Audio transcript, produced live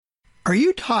Are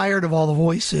you tired of all the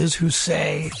voices who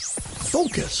say,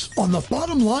 focus on the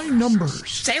bottom line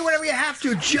numbers? Say whatever you have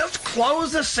to, just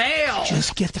close the sale.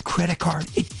 Just get the credit card.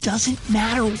 It doesn't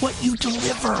matter what you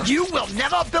deliver. You will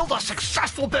never build a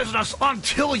successful business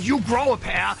until you grow a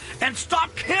pair and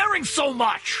stop caring so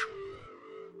much.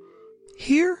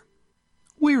 Here,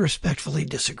 we respectfully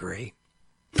disagree.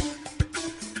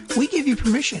 We give you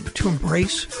permission to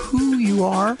embrace who you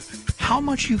are, how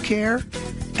much you care,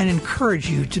 and encourage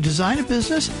you to design a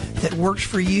business that works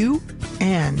for you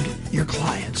and your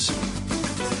clients.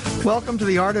 Welcome to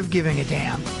The Art of Giving a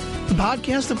Damn, the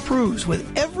podcast that proves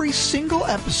with every single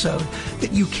episode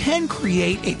that you can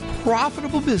create a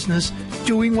profitable business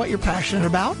doing what you're passionate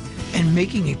about and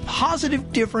making a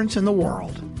positive difference in the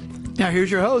world. Now here's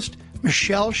your host,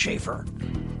 Michelle Schaefer.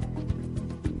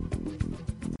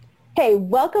 Hey,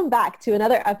 welcome back to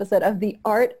another episode of The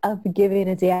Art of Giving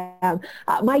a Damn.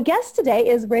 My guest today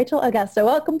is Rachel Augusta.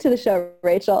 Welcome to the show,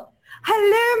 Rachel.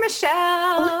 Hello,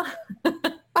 Michelle.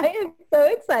 I am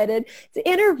so excited to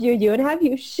interview you and have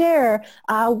you share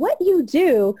what you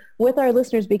do with our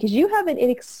listeners because you have an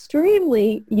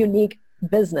extremely unique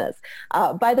business.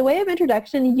 By the way of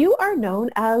introduction, you are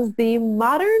known as the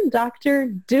modern Dr.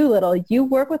 Doolittle. You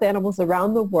work with animals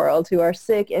around the world who are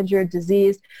sick, injured,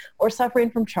 diseased, or suffering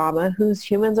from trauma, whose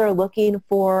humans are looking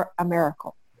for a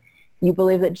miracle. You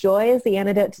believe that joy is the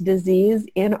antidote to disease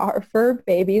in our fur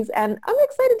babies, and I'm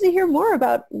excited to hear more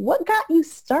about what got you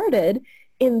started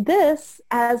in this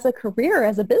as a career,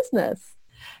 as a business.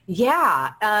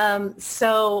 Yeah.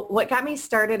 So what got me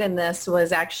started in this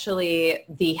was actually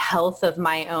the health of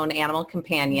my own animal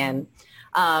companion.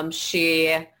 A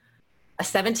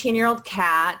 17-year-old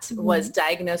cat was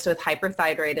diagnosed with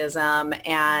hyperthyroidism,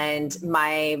 and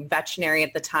my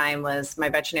veterinarian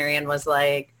was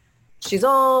like, she's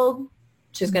old,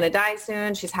 she's going to die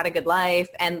soon, she's had a good life.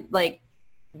 And like,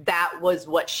 that was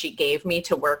what she gave me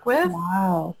to work with.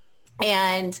 Wow.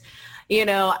 And,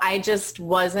 I just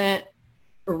wasn't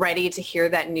ready to hear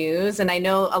that news. And I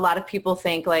know a lot of people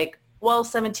think like, well,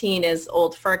 17 is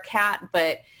old for a cat,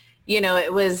 but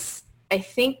it was, I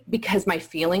think because my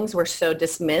feelings were so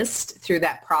dismissed through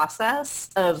that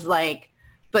process of like,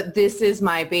 but this is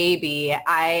my baby.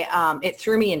 It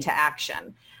threw me into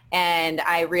action. And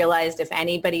I realized if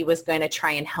anybody was going to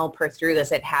try and help her through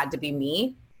this, it had to be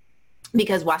me,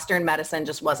 because Western medicine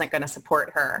just wasn't going to support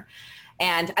her.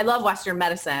 And I love Western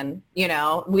medicine.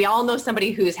 We all know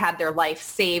somebody who's had their life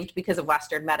saved because of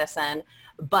Western medicine,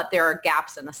 but there are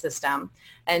gaps in the system.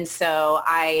 And so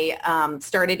I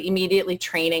started immediately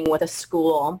training with a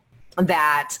school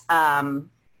that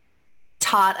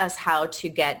taught us how to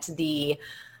get the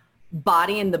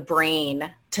body and the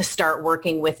brain to start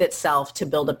working with itself to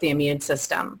build up the immune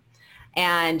system.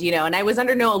 And, and I was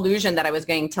under no illusion that I was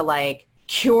going to like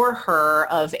cure her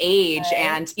of age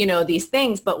and, these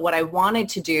things. But what I wanted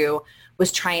to do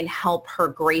was try and help her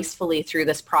gracefully through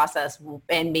this process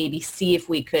and maybe see if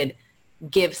we could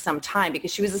give some time,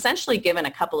 because she was essentially given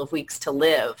a couple of weeks to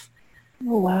live.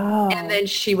 Oh, wow. And then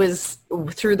she was,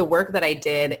 through the work that I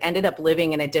did, ended up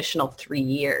living an additional 3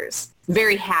 years.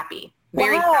 Very happy.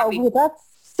 Very happy. Well, that's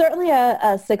certainly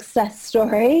a success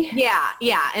story.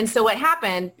 Yeah. And so what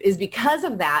happened is because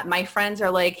of that, my friends are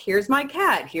like, here's my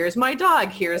cat, here's my dog,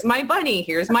 here's my bunny,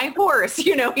 here's my horse,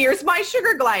 here's my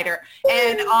sugar glider,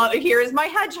 and here's my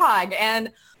hedgehog.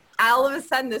 And all of a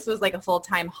sudden, this was like a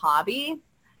full-time hobby.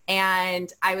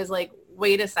 And I was like,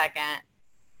 wait a second.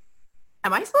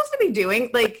 Am I supposed to be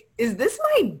doing, like, is this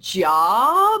my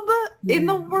job in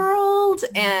the world?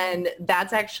 And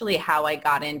that's actually how I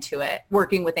got into it,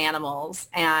 working with animals.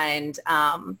 And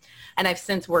I've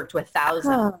since worked with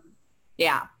thousands. Huh.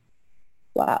 Yeah.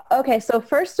 Wow. Okay. So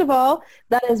first of all,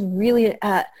 that is really,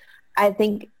 I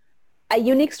think, a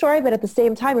unique story, but at the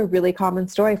same time, a really common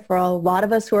story for a lot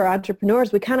of us who are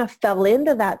entrepreneurs. We kind of fell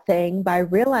into that thing by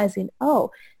realizing, oh,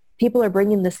 people are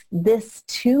bringing this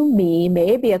to me.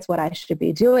 Maybe it's what I should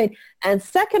be doing. And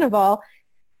second of all,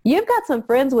 you've got some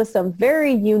friends with some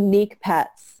very unique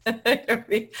pets.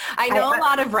 I know a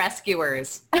lot of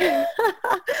rescuers.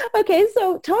 Okay,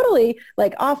 so totally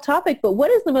like off topic, but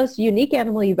what is the most unique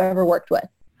animal you've ever worked with?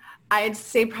 I'd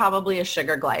say probably a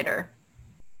sugar glider.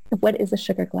 What is a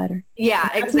sugar glider? Yeah,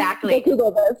 exactly.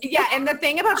 Google this. Yeah, and the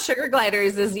thing about sugar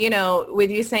gliders is,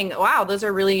 with you saying, wow, those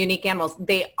are really unique animals.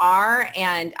 They are,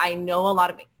 and I know a lot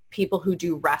of people who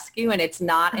do rescue, and it's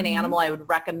not an animal I would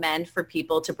recommend for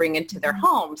people to bring into their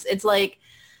homes. It's like,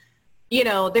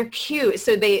 they're cute.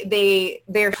 So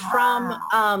they're from,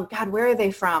 God, where are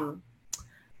they from?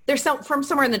 They're from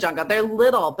somewhere in the jungle. They're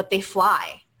little, but they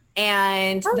fly.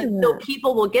 And so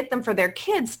people will get them for their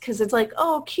kids because it's like,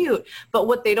 oh, cute. But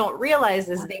what they don't realize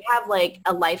is they have like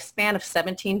a lifespan of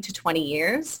 17 to 20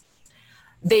 years.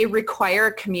 They require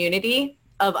a community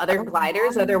of other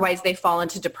gliders. Otherwise, they fall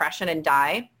into depression and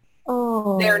die.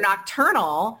 Oh. They're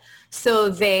nocturnal. So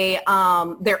they're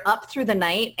up through the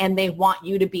night and they want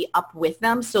you to be up with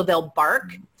them. So they'll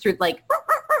bark through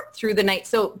through the night.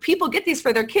 So people get these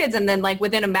for their kids. And then like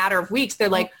within a matter of weeks, they're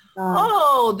like,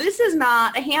 oh, this is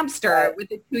not a hamster with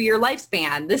a 2-year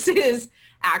lifespan. This is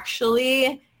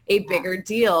actually a bigger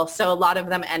deal. So a lot of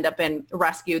them end up in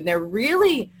rescue. And they're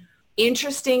really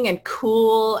interesting and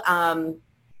cool.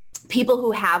 People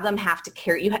who have them have to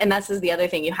carry you. And this is the other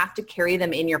thing. You have to carry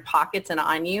them in your pockets and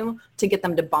on you to get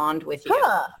them to bond with you.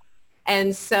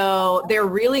 And so they're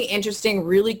really interesting,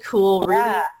 really cool.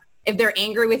 Really, if they're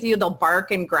angry with you, they'll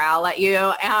bark and growl at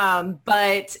you.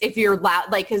 But if you're loud,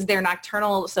 like, because they're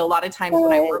nocturnal, so a lot of times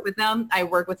when I work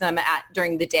with them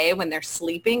during the day when they're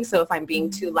sleeping. So if I'm being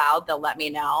too loud, they'll let me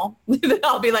know.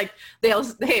 I'll be like,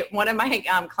 one of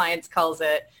my clients calls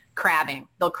it crabbing.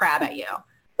 They'll crab at you.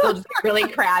 They'll just be really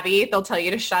crabby. They'll tell you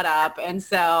to shut up. And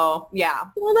so, yeah.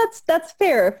 Well, that's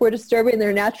fair if we're disturbing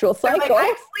their natural cycle.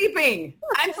 Like,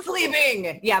 I'm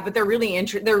sleeping. Yeah, but they're really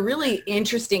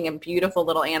interesting and beautiful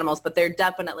little animals, but they're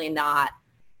definitely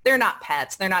they're not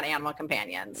pets. They're not animal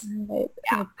companions. Right.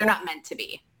 Yeah, they're not meant to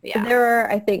be. Yeah. There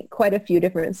are, I think, quite a few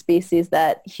different species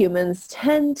that humans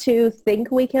tend to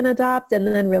think we can adopt and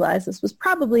then realize this was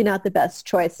probably not the best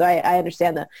choice. So I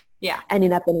understand the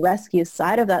ending up in rescue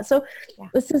side of that. So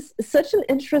this is such an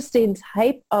interesting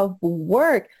type of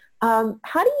work. How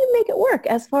do you make it work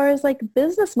as far as like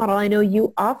business model? I know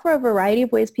you offer a variety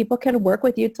of ways people can work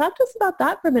with you. Talk to us about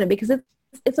that for a minute because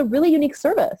it's a really unique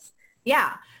service.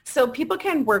 Yeah. So people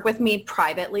can work with me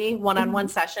privately, one-on-one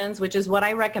sessions, which is what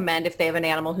I recommend if they have an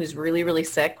animal who's really, really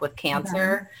sick with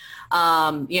cancer.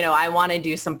 I want to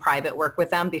do some private work with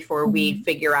them before we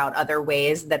figure out other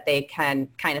ways that they can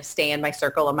kind of stay in my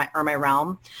circle or my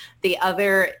realm. The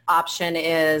other option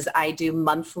is I do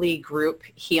monthly group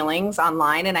healings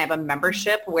online, and I have a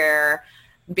membership where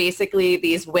basically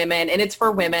these women, and it's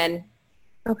for women,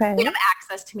 they have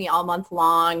access to me all month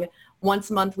long.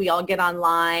 Once a month, we all get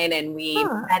online and we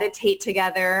meditate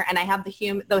together, and I have the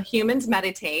humans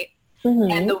meditate.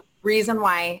 And the reason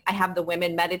why I have the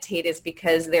women meditate is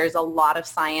because there's a lot of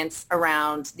science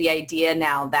around the idea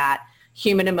now that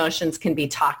human emotions can be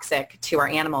toxic to our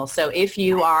animals. So if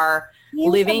you are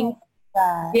living,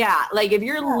 if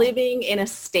you're living in a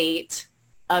state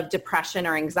of depression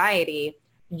or anxiety,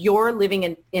 you're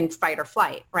living in fight or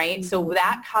flight, right? So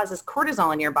that causes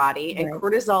cortisol in your body, and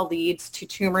cortisol leads to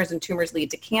tumors, and tumors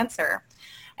lead to cancer.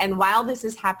 And while this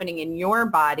is happening in your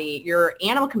body, your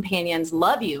animal companions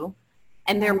love you,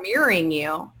 and they're mirroring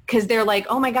you because they're like,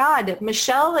 oh my God,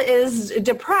 Michelle is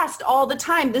depressed all the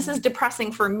time. This is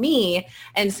depressing for me.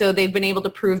 And so they've been able to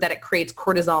prove that it creates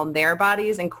cortisol in their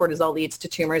bodies, and cortisol leads to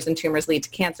tumors, and tumors lead to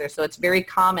cancer. So it's very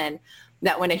common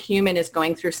that when a human is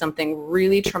going through something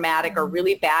really traumatic or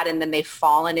really bad, and then they've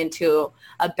fallen into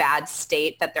a bad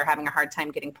state that they're having a hard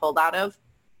time getting pulled out of,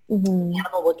 the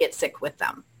animal will get sick with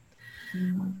them.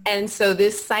 And so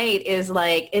this site is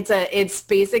like, it's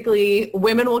basically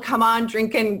women will come on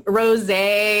drinking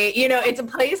rosé, it's a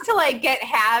place to like get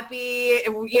happy,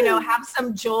 have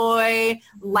some joy,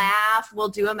 laugh. We'll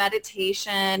do a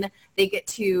meditation. They get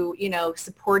to,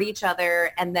 support each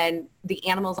other. And then the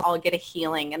animals all get a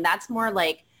healing. And that's more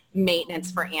like maintenance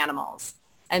for animals.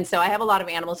 And so I have a lot of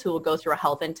animals who will go through a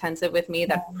health intensive with me,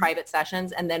 that private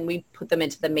sessions, and then we put them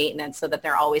into the maintenance so that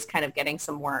they're always kind of getting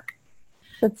some work.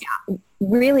 That's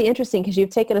really interesting because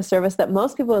you've taken a service that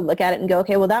most people would look at it and go,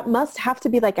 okay, well, that must have to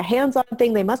be like a hands-on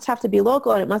thing. They must have to be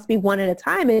local, and it must be one at a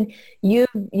time. And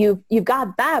you've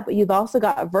got that, but you've also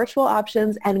got virtual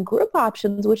options and group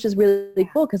options, which is really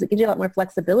cool because it gives you a lot more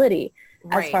flexibility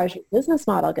as far as your business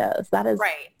model goes. That is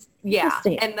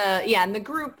interesting. And the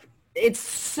group, it's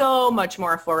so much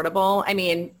more affordable. I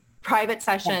mean, private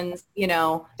sessions,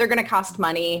 they're going to cost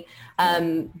money.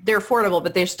 They're affordable,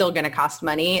 but they're still going to cost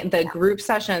money. The group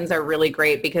sessions are really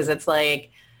great because it's like,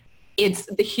 it's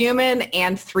the human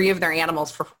and 3 of their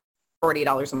animals for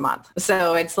 $40 a month.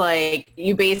 So it's like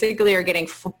you basically are getting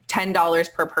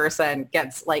 $10 per person,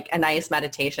 gets like a nice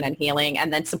meditation and healing,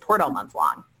 and then support all month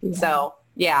long. So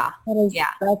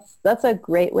that's a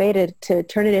great way to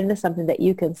turn it into something that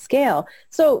you can scale.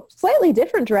 So slightly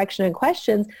different direction and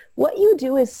questions. What you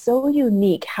do is so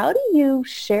unique. How do you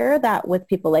share that with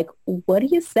people? Like, what do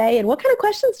you say? And what kind of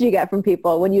questions do you get from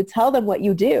people when you tell them what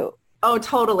you do? Oh,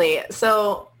 totally.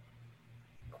 So,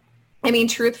 I mean,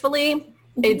 truthfully,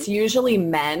 it's usually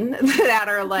men that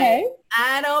are like, Okay.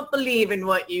 I don't believe in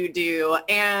what you do.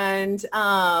 And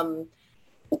so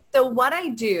what I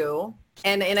do,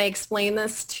 and I explain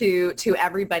this to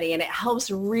everybody, and it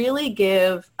helps really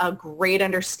give a great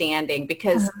understanding,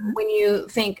 because when you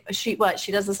think she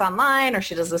does this online, or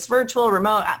she does this virtual,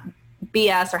 remote,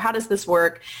 BS, or how does this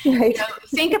work? Right. You know,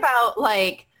 think about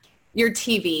like your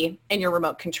TV and your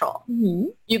remote control. Mm-hmm.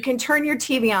 You can turn your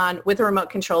TV on with a remote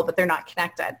control, but they're not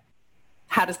connected.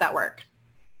 How does that work?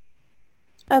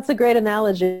 That's a great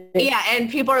analogy. Yeah, and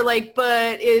people are like,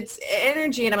 but it's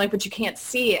energy. And I'm like, but you can't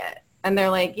see it. And they're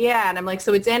like, yeah. And I'm like,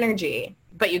 so it's energy,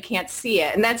 but you can't see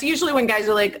it. And that's usually when guys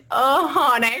are like,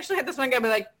 oh, and I actually had this one guy be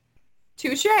like,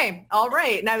 touche, all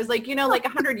right. And I was like, you know, like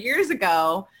 100 years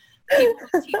ago,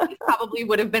 people's TV probably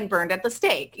would have been burned at the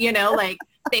stake, you know, like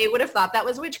they would have thought that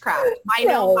was witchcraft. I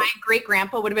know my great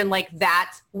grandpa would have been like,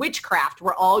 that's witchcraft.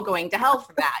 We're all going to hell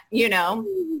for that, you know?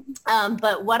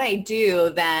 But what I do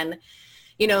then,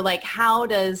 you know, like how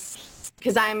does,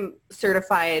 because I'm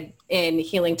certified in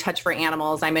healing touch for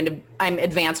animals. I'm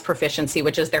advanced proficiency,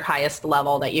 which is their highest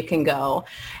level that you can go.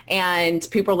 And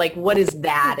people are like, what is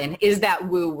that? And is that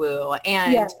woo woo?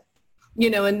 And, you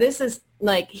know, and this is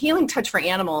like healing touch for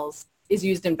animals is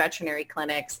used in veterinary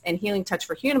clinics, and healing touch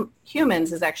for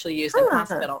humans is actually used in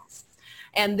hospitals.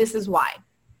 And this is why.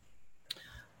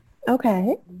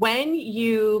 Okay. When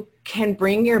you can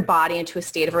bring your body into a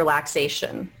state of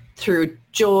relaxation through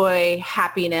joy,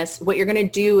 happiness, what you're going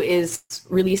to do is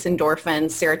release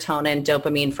endorphins, serotonin,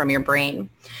 dopamine from your brain.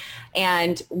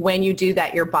 And when you do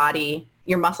that, your body,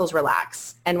 your muscles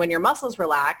relax. And when your muscles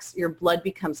relax, your blood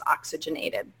becomes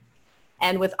oxygenated.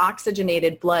 And with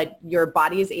oxygenated blood, your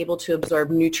body is able to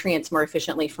absorb nutrients more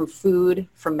efficiently from food,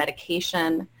 from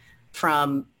medication,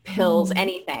 from pills,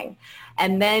 anything.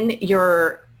 And then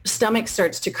your stomach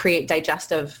starts to create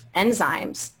digestive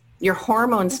enzymes. Your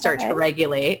hormones start to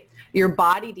regulate. Your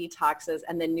body detoxes,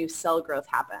 and then new cell growth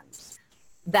happens.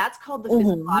 That's called the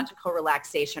physiological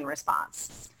relaxation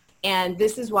response. And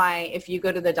this is why if you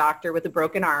go to the doctor with a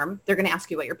broken arm, they're going to ask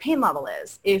you what your pain level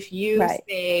is. If you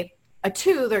say a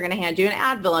 2, they're going to hand you an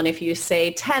Advil. And if you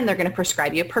say 10, they're going to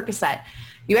prescribe you a Percocet.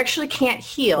 You actually can't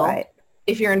heal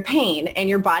if you're in pain, and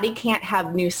your body can't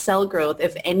have new cell growth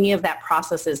if any of that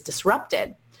process is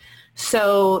disrupted.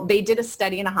 So they did a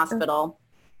study in a hospital.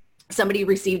 Somebody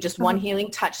received just one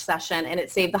healing touch session, and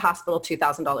it saved the hospital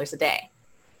 $2,000 a day.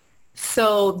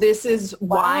 So this is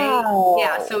why,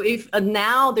 so if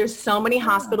now there's so many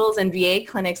hospitals and VA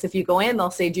clinics, if you go in,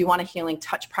 they'll say, do you want a healing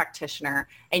touch practitioner?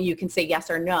 And you can say yes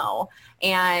or no.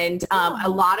 And a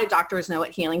lot of doctors know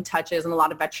what healing touch is, and a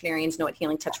lot of veterinarians know what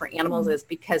healing touch for animals is,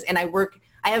 because, and I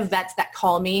have vets that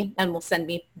call me and will send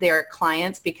me their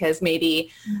clients because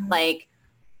maybe like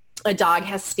a dog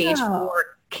has stage 4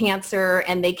 cancer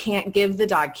and they can't give the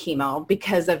dog chemo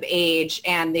because of age,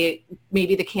 and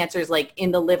maybe the cancer is like in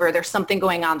the liver. There's something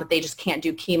going on that they just can't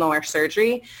do chemo or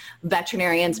surgery.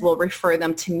 Veterinarians will refer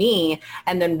them to me,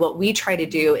 and then what we try to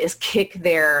do is kick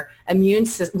their immune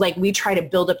system. Like we try to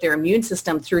build up their immune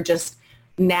system through just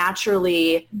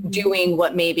naturally doing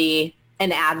what maybe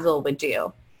an Advil would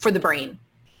do for the brain.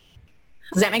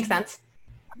 Does that make sense?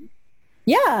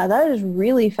 Yeah, that is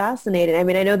really fascinating. I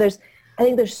mean, I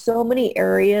think there's so many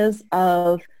areas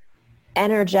of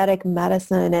energetic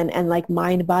medicine and like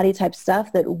mind body type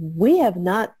stuff that we have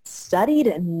not studied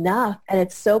enough. And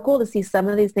it's so cool to see some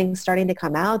of these things starting to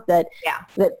come out that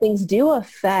things do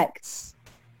affect,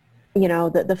 you know,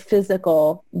 the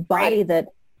physical body that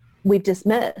we've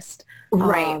dismissed.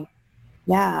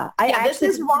 This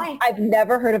is why I've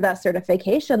never heard of that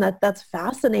certification. That's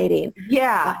fascinating.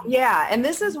 And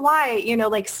this is why, you know,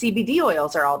 like CBD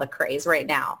oils are all the craze right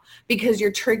now, because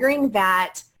you're triggering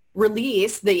that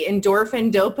release, the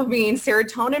endorphin, dopamine,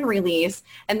 serotonin release.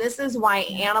 And this is why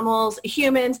animals,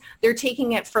 humans, they're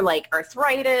taking it for like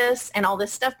arthritis and all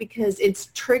this stuff, because it's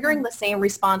triggering the same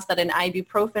response that an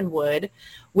ibuprofen would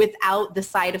without the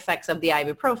side effects of the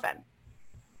ibuprofen.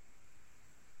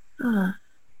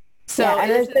 So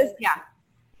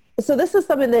So this is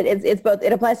something that it's both,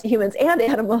 it applies to humans and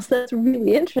animals. That's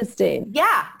really interesting.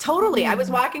 Yeah, totally. I was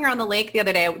walking around the lake the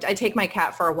other day. I take my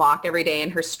cat for a walk every day in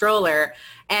her stroller,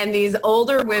 and these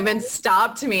older women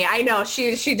stopped me. I know,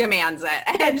 she demands it.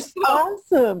 And That's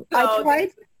awesome. I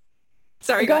tried.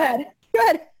 Sorry, go ahead. Go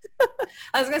ahead.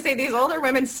 I was going to say, these older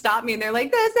women stopped me and they're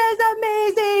like, this is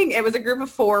amazing. It was a group of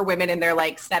 4 women in their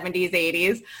like 70s,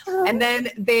 80s. And then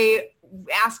they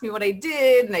asked me what I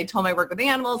did, and I told them I work with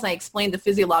animals, and I explained the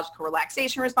physiological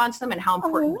relaxation response to them and how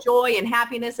important joy and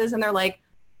happiness is. And they're like,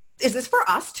 is this for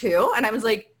us too? And I was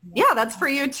like, yeah, that's for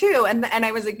you too. And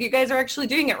I was like, you guys are actually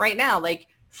doing it right now. Like,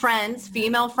 friends,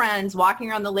 female friends, walking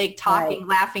around the lake, talking,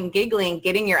 laughing, giggling,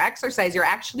 getting your exercise, you're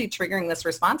actually triggering this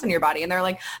response in your body. And they're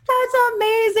like, that's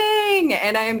amazing.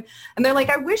 And they're like,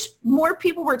 I wish more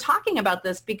people were talking about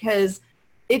this because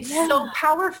it's so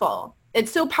powerful.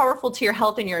 It's so powerful to your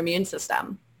health and your immune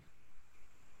system.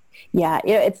 Yeah,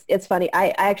 it's funny.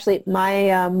 I actually,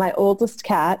 my oldest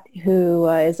cat, who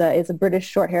is a British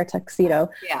short hair tuxedo,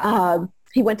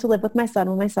 he went to live with my son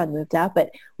when my son moved out,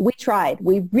 but we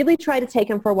really tried to take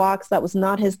him for walks. That was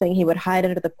not his thing. He would hide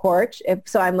under the porch.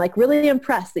 So I'm like really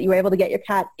impressed that you were able to get your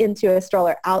cat into a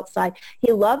stroller outside.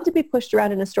 He loved to be pushed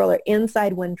around in a stroller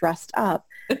inside when dressed up,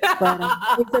 but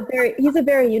he's a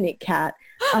very unique cat.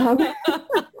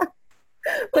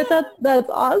 But that's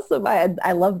awesome.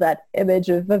 I love that image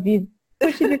of you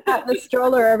pushing your cat in a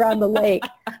stroller around the lake.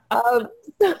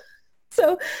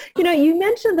 So, you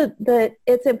mentioned that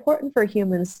it's important for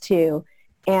humans too,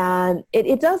 and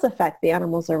it does affect the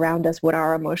animals around us what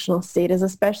our emotional state is,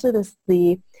 especially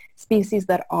the species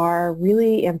that are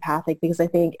really empathic, because I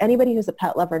think anybody who's a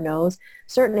pet lover knows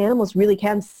certain animals really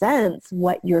can sense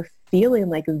what you're feeling.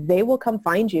 Like they will come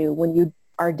find you when you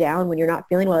are down, when you're not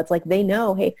feeling well. It's like they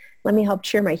know, hey, let me help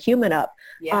cheer my human up.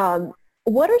 Yeah.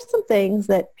 What are some things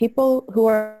that people who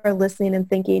are listening and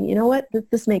thinking, you know what,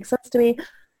 this makes sense to me,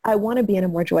 I want to be in a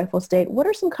more joyful state. What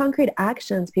are some concrete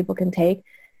actions people can take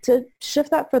to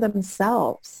shift that for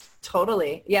themselves?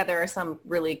 Totally. Yeah, there are some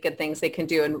really good things they can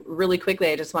do. And really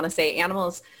quickly, I just want to say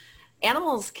animals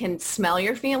can smell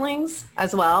your feelings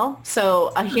as well.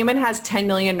 So a human has 10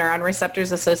 million neuron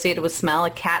receptors associated with smell. A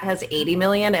cat has 80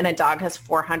 million and a dog has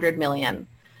 400 million.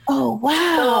 Oh,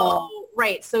 wow.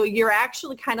 Right. So you're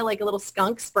actually kind of like a little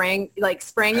skunk spraying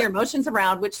your emotions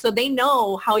around, so they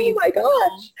know how you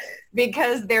feel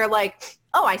because they're like,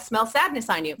 oh, I smell sadness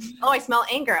on you. Oh, I smell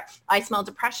anger. I smell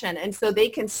depression. And so they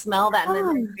can smell that and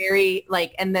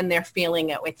then they're they're feeling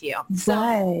it with you. So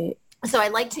I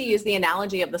like to use the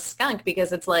analogy of the skunk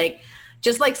because it's like,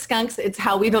 just like skunks, it's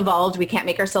how we've evolved. We can't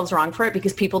make ourselves wrong for it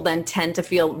because people then tend to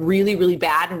feel really, really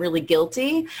bad and really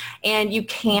guilty. And you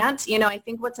can't, I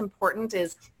think what's important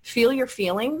is feel your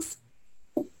feelings.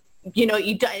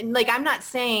 I'm not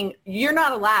saying you're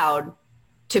not allowed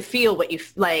to feel what you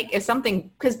like. If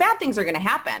something, because bad things are going to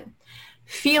happen,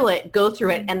 feel it, go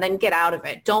through it, and then get out of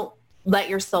it. Don't let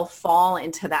yourself fall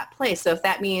into that place. So if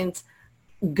that means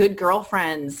good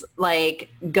girlfriends, like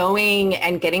going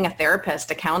and getting a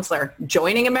therapist, a counselor,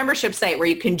 joining a membership site where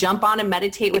you can jump on and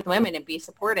meditate with women and be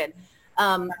supported.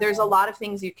 There's a lot of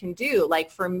things you can do. Like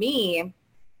for me,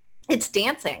 it's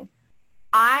dancing.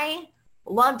 I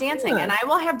love dancing and I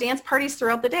will have dance parties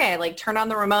throughout the day. I like turn on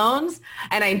the Ramones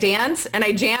and I dance and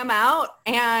I jam out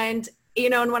and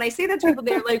and when I say that to people,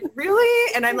 they're like,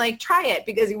 really? And I'm like, try it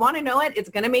because you want to know it. It's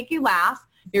going to make you laugh.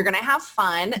 You're going to have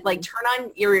fun. Like turn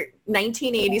on your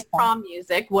 1980s prom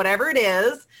music, whatever it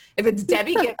is. If it's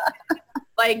Debbie Gibson,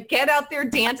 like get out there,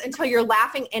 dance until you're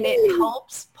laughing and it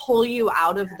helps pull you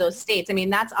out of those states. I mean,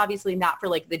 that's obviously not for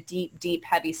like the deep, deep,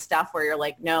 heavy stuff where you're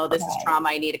like, no, this is trauma.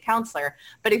 I need a counselor.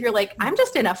 But if you're like, I'm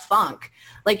just in a funk,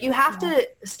 like you have to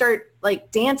start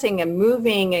like dancing and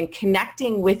moving and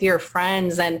connecting with your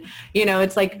friends. And,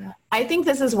 it's like, I think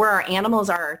this is where our animals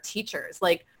are our teachers.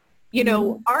 Like,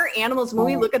 our animals, when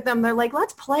we look at them, they're like,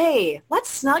 let's play, let's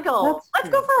snuggle, let's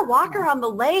go for a walk around the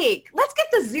lake, let's get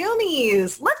the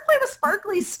zoomies, let's play with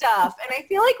sparkly stuff. And I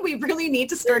feel like we really need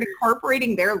to start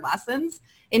incorporating their lessons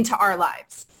into our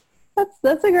lives.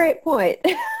 That's a great point.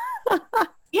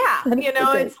 Yeah.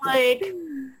 It's like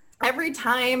every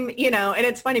time, and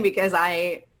it's funny because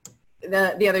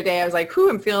the other day I was like,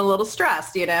 I'm feeling a little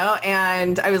stressed,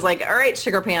 and I was like, all right,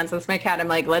 Sugar Pants, that's my cat. I'm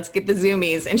like, let's get the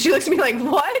zoomies. And she looks at me like,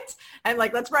 what? I'm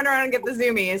like, let's run around and get the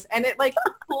zoomies. And it like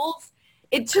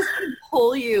it just can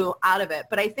pull you out of it.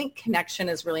 But I think connection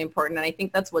is really important. And I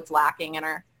think that's what's lacking in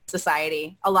our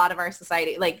society. A lot of our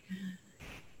society, like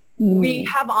we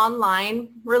have online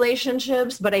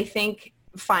relationships, but I think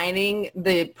finding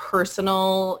the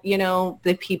personal,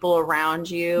 the people around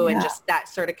you and just that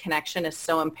sort of connection is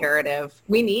so imperative.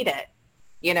 We need it.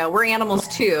 We're animals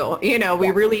too. We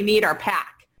really need our pack.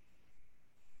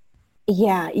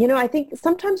 Yeah. I think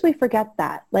sometimes we forget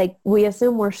that. Like we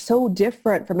assume we're so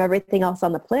different from everything else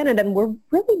on the planet and we're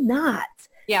really not.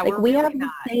 Yeah. Like we have the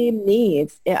same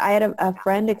needs. I had a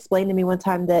friend explain to me one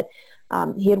time that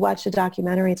he had watched a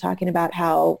documentary talking about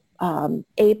how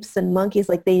apes and monkeys,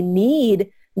 like they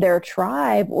need their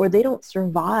tribe or they don't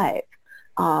survive.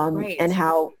 And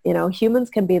how, humans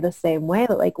can be the same way.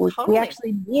 Like we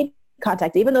actually need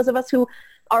contact. Even those of us who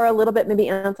are a little bit maybe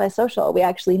antisocial, we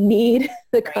actually need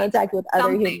the contact with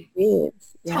other human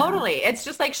beings. Yeah. Totally. It's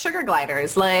just like sugar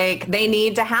gliders. Like they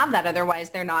need to have that.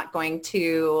 Otherwise they're not going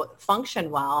to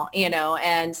function well,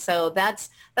 And so that's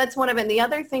one of it. And the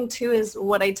other thing too is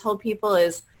what I tell people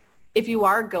is if you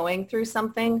are going through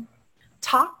something,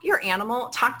 talk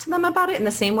to them about it in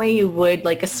the same way you would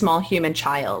like a small human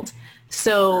child.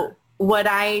 So what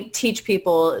I teach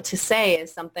people to say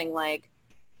is something like,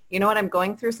 you know what, I'm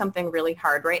going through something really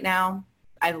hard right now.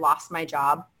 I've lost my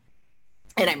job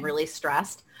and I'm really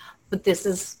stressed, but this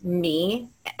is me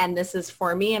and this is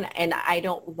for me. And I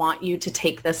don't want you to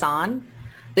take this on.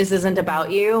 This isn't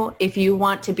about you. If you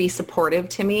want to be supportive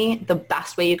to me, the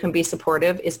best way you can be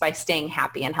supportive is by staying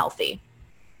happy and healthy.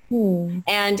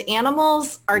 And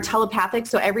animals are telepathic.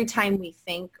 So every time we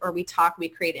think or we talk, we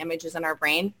create images in our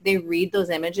brain. They read those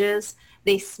images.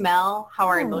 They smell how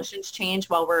our emotions change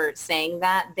while we're saying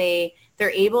that.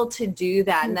 They're able to do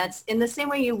that. And that's in the same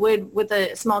way you would with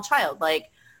a small child.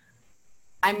 Like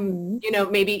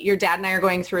maybe your dad and I are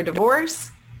going through a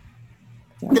divorce.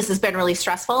 This has been really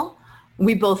stressful.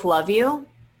 We both love you.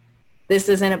 This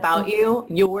isn't about you.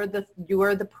 You're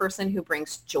the person who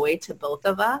brings joy to both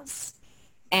of us.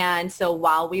 And so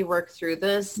while we work through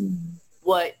this,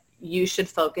 what you should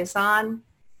focus on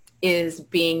is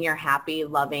being your happy,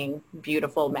 loving,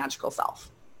 beautiful, magical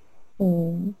self.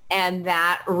 And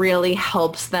that really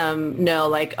helps them know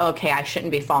like, okay, I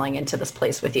shouldn't be falling into this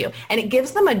place with you. And it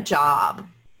gives them a job.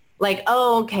 Like,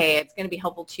 oh, okay, it's going to be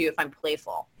helpful to you if I'm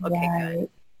playful. Okay, good.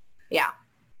 Yeah.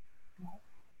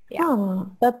 Oh,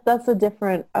 that's a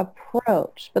different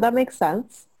approach, but that makes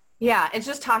sense. Yeah, it's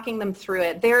just talking them through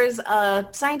it. There's a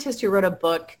scientist who wrote a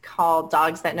book called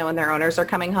Dogs That Know When Their Owners Are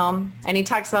Coming Home. And he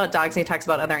talks about dogs and he talks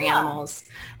about other animals.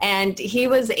 And he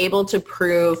was able to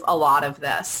prove a lot of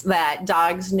this, that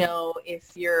dogs know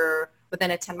if you're within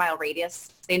a 10-mile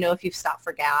radius. They know if you've stopped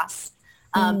for gas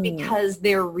because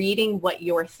they're reading what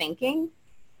you're thinking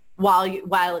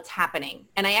while it's happening.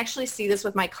 And I actually see this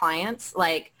with my clients.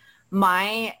 Like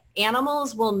my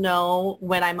animals will know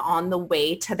when I'm on the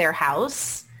way to their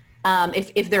house.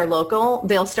 If they're local,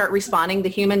 they'll start responding. The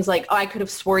human's like, oh, I could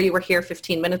have swore you were here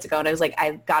 15 minutes ago. And I was like,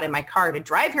 I got in my car to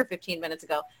drive here 15 minutes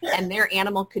ago. And their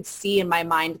animal could see in my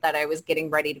mind that I was getting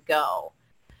ready to go.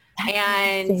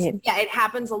 And yeah, it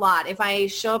happens a lot. If I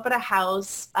show up at a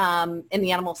house and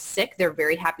the animal's sick, they're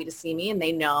very happy to see me and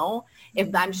they know.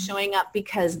 If I'm showing up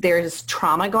because there's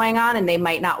trauma going on and they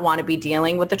might not want to be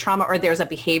dealing with the trauma, or there's a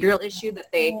behavioral issue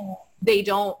that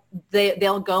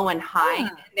they'll go and hide.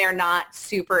 They're not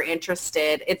super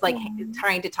interested. It's like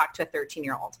trying to talk to a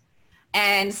 13-year-old.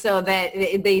 And so that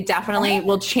they definitely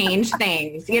will change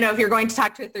things. If you're going to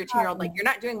talk to a 13-year-old, like you're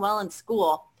not doing well in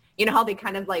school, you know how they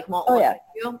kind of like won't look at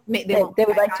you? They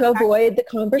would like to avoid the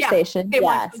conversation. Yeah, they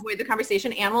want to avoid the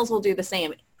conversation. Animals will do the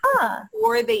same.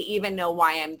 Or they even know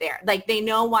why I'm there. Like they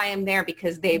know why I'm there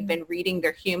because they've been reading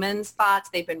their humans' thoughts.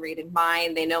 They've been reading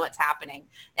mine. They know what's happening.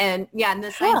 And yeah, and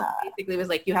this basically was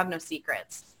like, you have no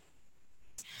secrets.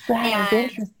 That's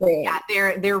interesting. Yeah,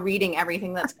 they're reading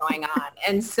everything that's going on.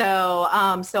 And so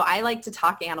I like to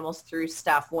talk animals through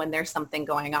stuff when there's something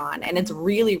going on. And it's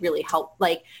really, really helpful.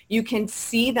 Like you can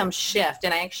see them shift.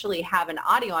 And I actually have an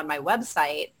audio on my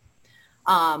website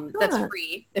that's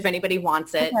free if anybody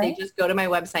wants it. They just go to my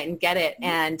website and get it.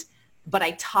 But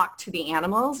I talk to the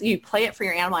animals. You play it for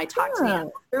your animal. I talk to the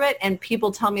animal through it. And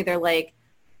people tell me, they're like,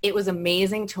 it was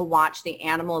amazing to watch the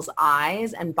animal's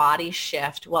eyes and body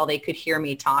shift while they could hear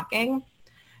me talking,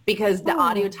 because the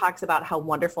audio talks about how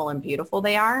wonderful and beautiful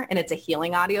they are. And it's a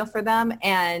healing audio for them.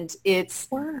 And it's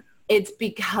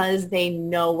because they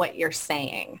know what you're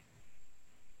saying.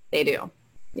 They do.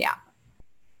 Yeah.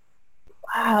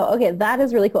 Wow. Okay. That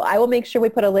is really cool. I will make sure we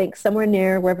put a link somewhere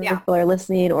near wherever people are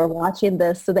listening or watching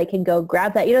this so they can go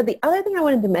grab that. The other thing I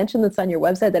wanted to mention that's on your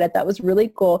website that I thought was really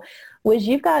cool was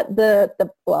you've got the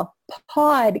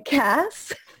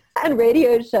podcasts and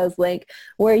radio shows link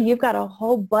where you've got a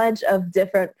whole bunch of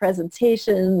different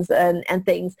presentations and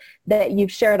things that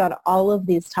you've shared on all of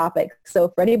these topics. So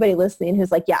for anybody listening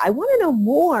who's like, yeah, I want to know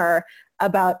more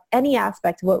about any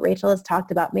aspect of what Rachel has talked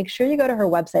about, make sure you go to her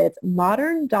website. It's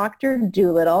Modern Dr.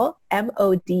 Doolittle,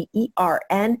 MODERNDR,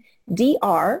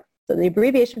 so the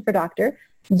abbreviation for doctor,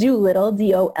 Doolittle,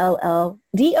 DOLLITTLE,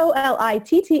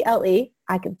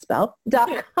 I can spell,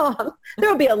 .com. There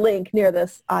will be a link near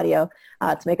this audio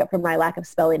to make up for my lack of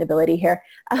spelling ability here,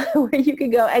 where you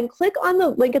can go and click on the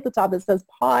link at the top that says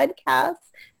podcasts,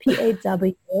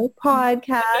 P-A-W,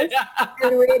 podcasts,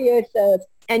 and radio shows.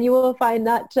 And you will find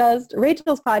not just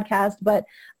Rachel's podcast, but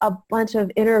a bunch of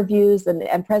interviews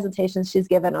and presentations she's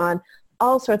given on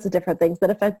all sorts of different things that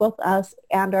affect both us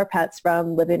and our pets,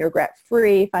 from living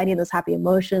regret-free, finding those happy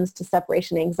emotions, to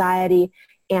separation anxiety,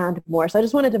 and more. So I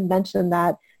just wanted to mention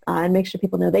that and make sure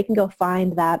people know they can go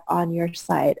find that on your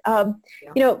site.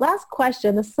 Last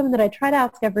question. This is something that I try to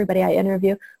ask everybody I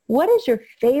interview. What is your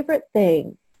favorite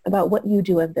thing about what you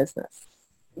do in business?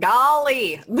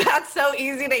 Golly, that's so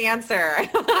easy to answer.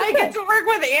 I get to work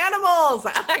with animals.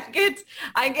 I get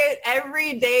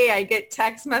every day, I get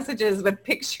text messages with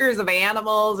pictures of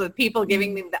animals, with people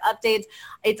giving me the updates.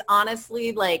 It's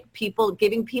honestly like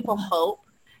giving people hope.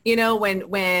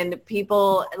 When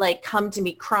people like come to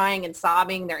me crying and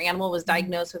sobbing, their animal was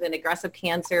diagnosed with an aggressive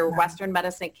cancer, Western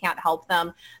medicine can't help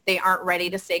them. They aren't ready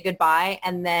to say goodbye.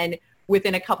 And then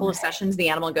within a couple of sessions, the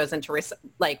animal goes into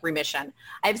remission.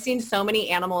 I've seen so many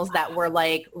animals that were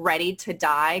like ready to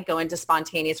die go into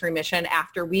spontaneous remission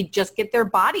after we just get their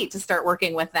body to start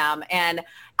working with them. And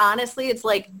honestly, it's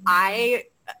like I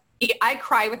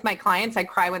cry with my clients. I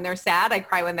cry when they're sad. I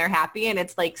cry when they're happy. And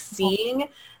it's like seeing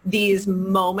these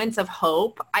moments of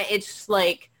hope. It's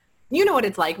like, you know what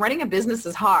it's like. Running a business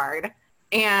is hard.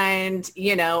 And,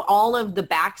 all of the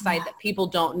backside that people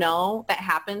don't know that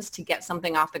happens to get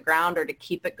something off the ground or to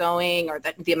keep it going, or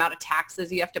the amount of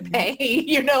taxes you have to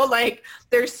pay, like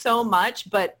there's so much.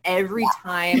 But every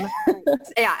time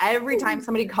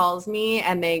somebody calls me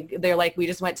and they're like, we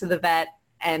just went to the vet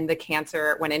and the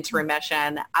cancer went into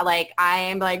remission, I'm like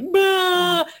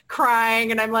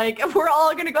crying, and I'm like, we're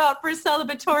all going to go out for a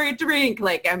celebratory drink.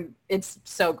 It's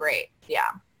so great.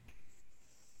 Yeah.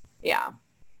 Yeah.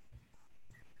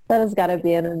 That has got to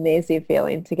be an amazing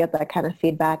feeling to get that kind of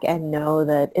feedback and know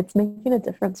that it's making a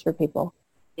difference for people.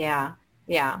 Yeah.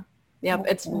 Yeah. Yep.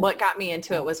 It's what got me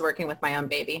into it was working with my own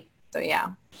baby. So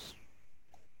yeah.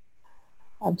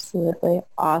 Absolutely.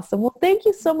 Awesome. Well, thank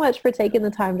you so much for taking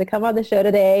the time to come on the show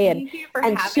today and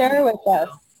share with us.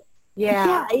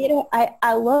 Yeah.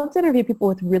 I love to interview people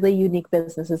with really unique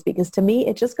businesses, because to me,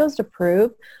 it just goes to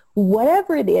prove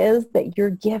whatever it is that your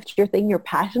gift, your thing, your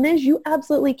passion is, you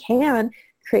absolutely can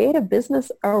create a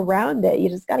business around it. You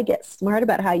just got to get smart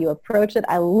about how you approach it.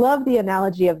 I love the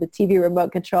analogy of the TV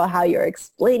remote control, how you're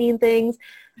explaining things.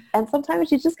 And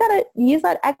sometimes you just got to use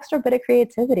that extra bit of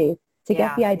creativity to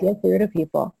get the idea through to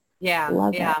people. Yeah.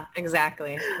 Love yeah, it.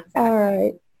 Exactly. All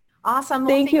right. Awesome.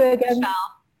 Well, thank you again Michelle.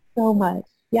 so much.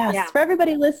 Yes. Yeah. For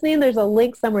everybody listening, there's a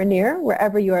link somewhere near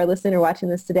wherever you are listening or watching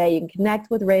this today. You can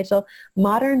connect with Rachel,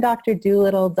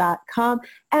 moderndrdoolittle.com,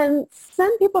 and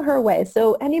send people her way.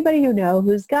 So anybody you know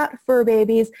who's got fur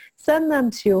babies, send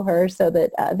them to her so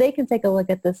that they can take a look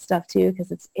at this stuff too,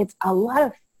 because it's a lot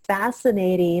of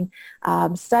fascinating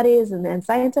studies and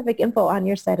scientific info on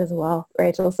your site as well,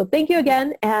 Rachel. So thank you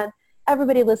again. And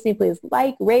everybody listening, please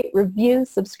like, rate, review,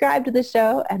 subscribe to the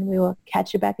show, and we will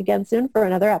catch you back again soon for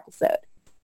another episode.